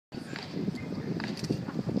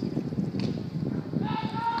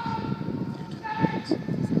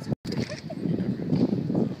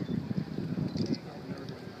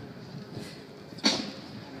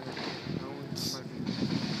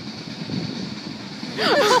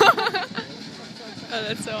Oh,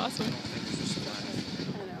 that's so awesome.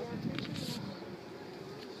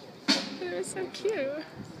 They're so cute. Yeah,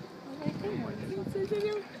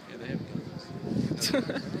 they have guns.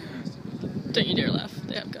 Don't you dare laugh.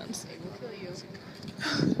 They have guns. They will kill you.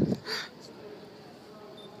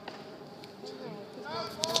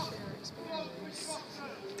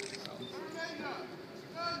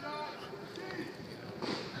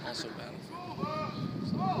 Also battlefield.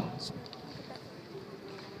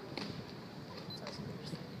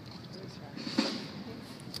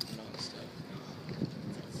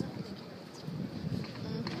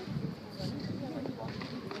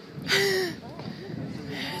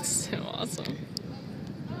 It's so awesome.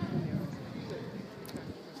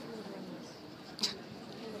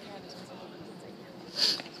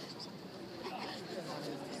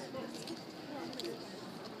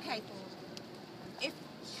 Okay. If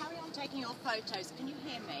carry on taking your photos, can you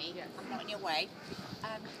hear me? Yes. I'm not in your way.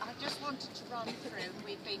 I just wanted to run through.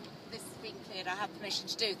 This has been cleared. I have permission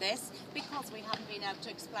to do this because we haven't been able to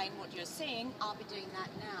explain what you're seeing. I'll be doing that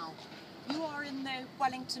now. You are in the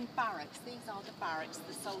Wellington barracks. These are the barracks,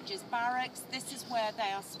 the soldiers' barracks. This is where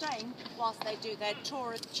they are staying whilst they do their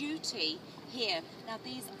tour of duty here. Now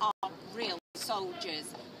these are real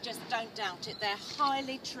soldiers. Just don't doubt it. They're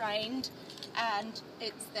highly trained and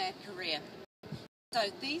it's their career.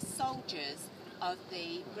 So these soldiers of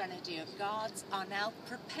the Grenadier Guards are now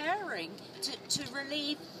preparing to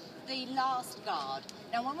relieve the last guard.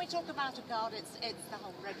 Now when we talk about a guard, it's the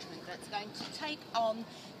whole regiment that's going to take on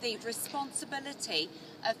the responsibility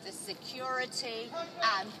of the security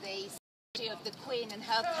and the safety of the Queen and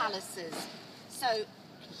her palaces. So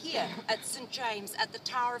here at St James, at the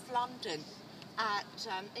Tower of London,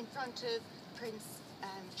 in front of Prince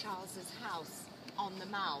Charles's house on the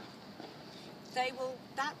Mall,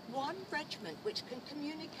 that one regiment which can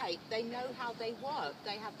communicate, they know how they work,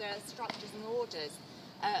 they have their structures and orders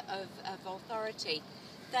of authority,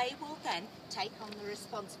 they will then take on the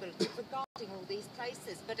responsibility regarding all these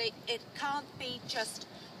places. But it can't be just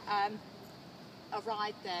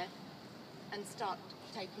arrive there and start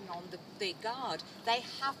taking on the guard. They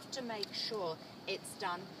have to make sure it's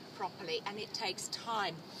done properly, and it takes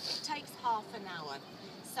time. It takes half an hour.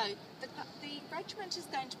 So the regiment is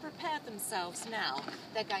going to prepare themselves now.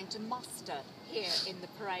 They're going to muster here in the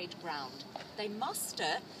parade ground. They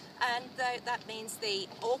muster, and that means the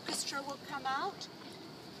orchestra will come out.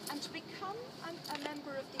 And to become a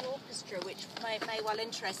member of the orchestra, which may well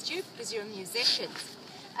interest you because you're musicians,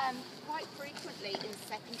 quite frequently in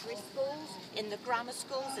secondary schools, in the grammar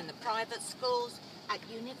schools, in the private schools, at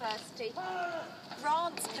university,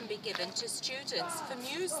 grants can be given to students for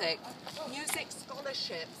music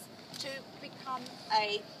scholarships to become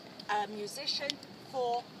a musician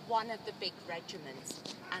for one of the big regiments.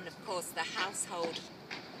 And of course the household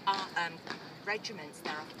regiments,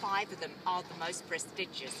 there are 5 of them, are the most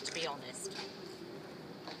prestigious, to be honest.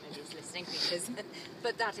 Nobody's listening because,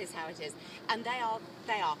 but that is how it is. And they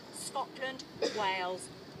are Scotland, Wales,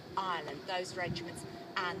 Ireland, those regiments,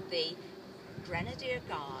 and the Grenadier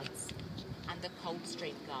Guards and the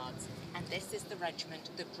Coldstream Guards. And this is the regiment,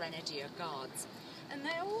 the Grenadier Guards. And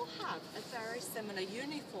they all have a very similar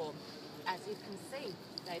uniform. As you can see,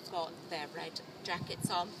 they've got their red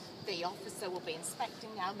jackets on. The officer will be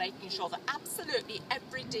inspecting now, making sure that absolutely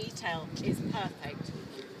every detail is perfect.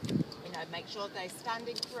 You know, make sure they're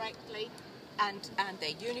standing correctly and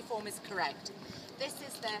their uniform is correct. This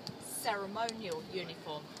is their ceremonial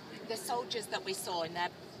uniform. The soldiers that we saw in their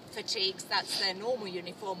fatigues, that's their normal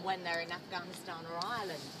uniform when they're in Afghanistan or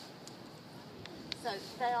Ireland. So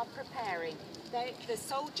they are preparing. The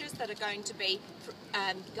soldiers that are going to be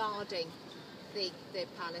guarding the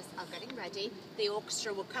palace are getting ready. The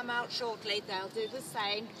orchestra will come out shortly. They'll do the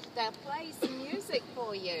same. They'll play some music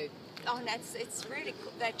for you. Oh, and it's really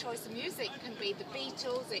cool. Their choice of music can be the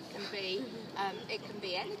Beatles. It can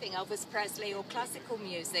be anything, Elvis Presley or classical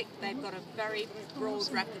music. They've got a very broad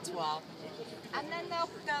repertoire. And then they'll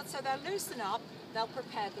loosen up. They'll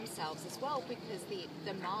prepare themselves as well, because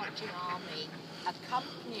the marching army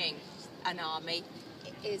accompanying an army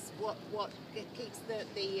is what keeps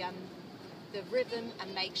the rhythm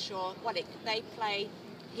and makes sure they play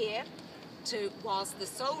here whilst the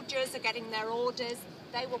soldiers are getting their orders.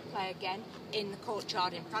 They will play again in the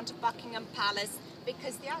courtyard in front of Buckingham Palace,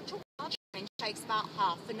 because the actual marching takes about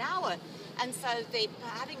half an hour, and so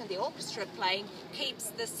having the orchestra playing keeps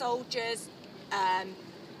the soldiers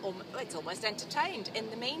it's almost entertained. In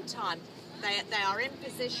the meantime, they are in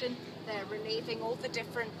position. They're relieving all the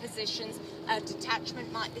different positions. A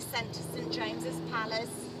detachment might be sent to St James's Palace,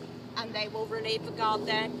 and they will relieve the guard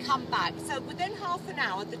there and come back. So within half an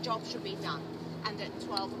hour, the job should be done. and at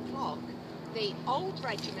 12 o'clock, the old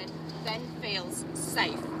regiment then feels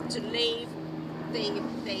safe to leave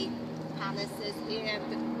the palaces here,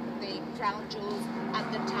 the crown jewels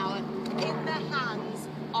and the tower in the hands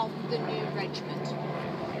of the new regiment.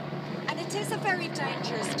 And it is a very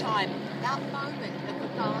dangerous time, that moment of the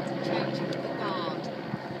guard changing of the guard.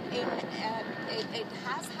 It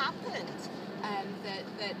has happened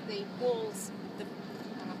that the walls,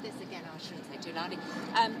 this again I shouldn't say too loudly,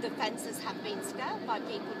 the fences have been scaled by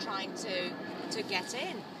people trying to get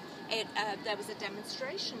in. There was a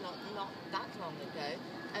demonstration not that long ago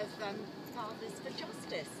of Fathers for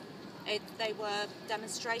Justice. They were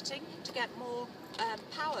demonstrating to get more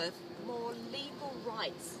power, more legal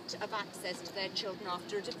rights of access to their children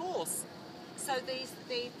after a divorce. So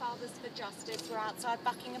the Fathers for Justice were outside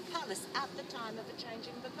Buckingham Palace at the time of the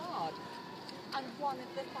changing of the guard. And one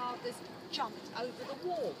of the fathers jumped over the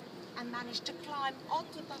wall and managed to climb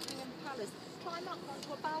onto Buckingham Palace, climb up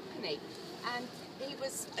onto a balcony. And he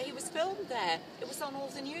was filmed there. It was on all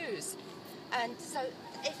the news. And so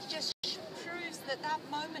it just proves that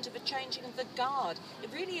moment of a changing of the guard, it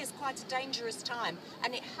really is quite a dangerous time,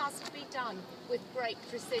 and it has to be done with great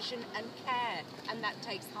precision and care, and that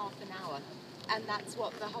takes half an hour. And that's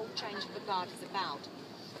what the whole change of the guard is about.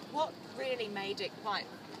 What really made it quite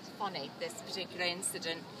funny, this particular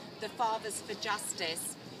incident, the Fathers for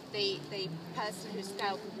Justice, the person who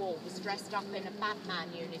scaled the wall was dressed up in a Batman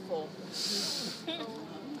uniform.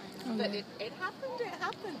 But it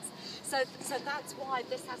happens. So that's why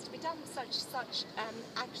this has to be done with such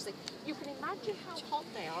accuracy. You can imagine how hot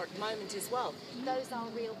they are at the moment as well. Those are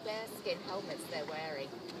real bearskin helmets they're wearing.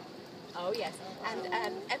 Oh yes,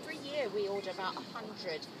 and every year we order about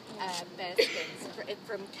 100 bearskins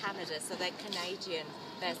from Canada, so they're Canadian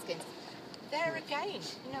bearskins. There again,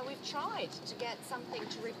 we've tried to get something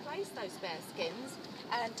to replace those bearskins,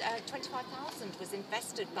 and 25,000 was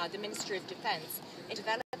invested by the Ministry of Defence in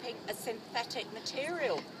developing a synthetic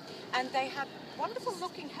material, and they had wonderful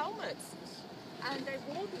looking helmets, and they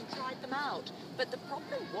wore them, tried them out, but the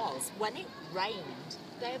problem was when it rained,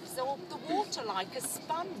 they absorbed the water like a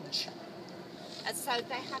sponge, and so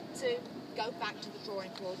they had to go back to the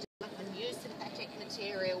drawing board, develop a new synthetic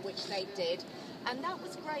material, which they did, and that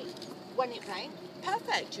was great. When it rained,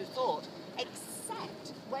 perfect, you thought,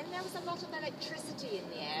 except when there was a lot of electricity in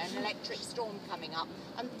the air, an electric storm coming up,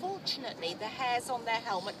 unfortunately the hairs on their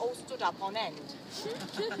helmet all stood up on end.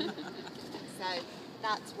 So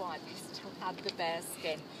that's why they still have the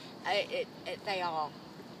bearskin. They are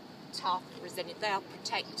tough, resilient, they are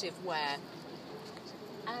protective wear.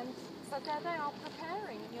 And so there they are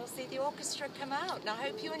preparing, and you'll see the orchestra come out, and I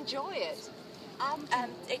hope you enjoy it.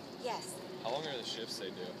 Yes. How long are the shifts they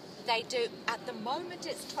do? They do, at the moment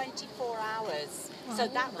it's 24 hours. So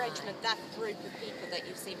that regiment, that group of people that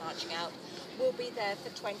you see marching out, will be there for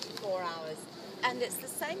 24 hours. And it's the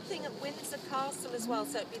same thing at Windsor Castle as well,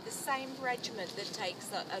 so it'll be the same regiment that takes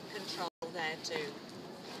a control there too.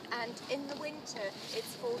 And in the winter,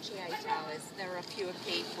 it's 48 hours. There are fewer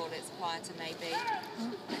people, it's quieter maybe.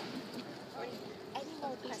 Any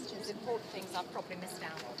more questions, important things I've probably missed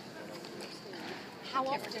out on? How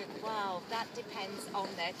often? Well, that depends on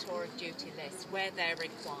their tour of duty list, where they're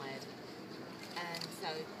required. And so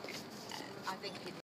I think in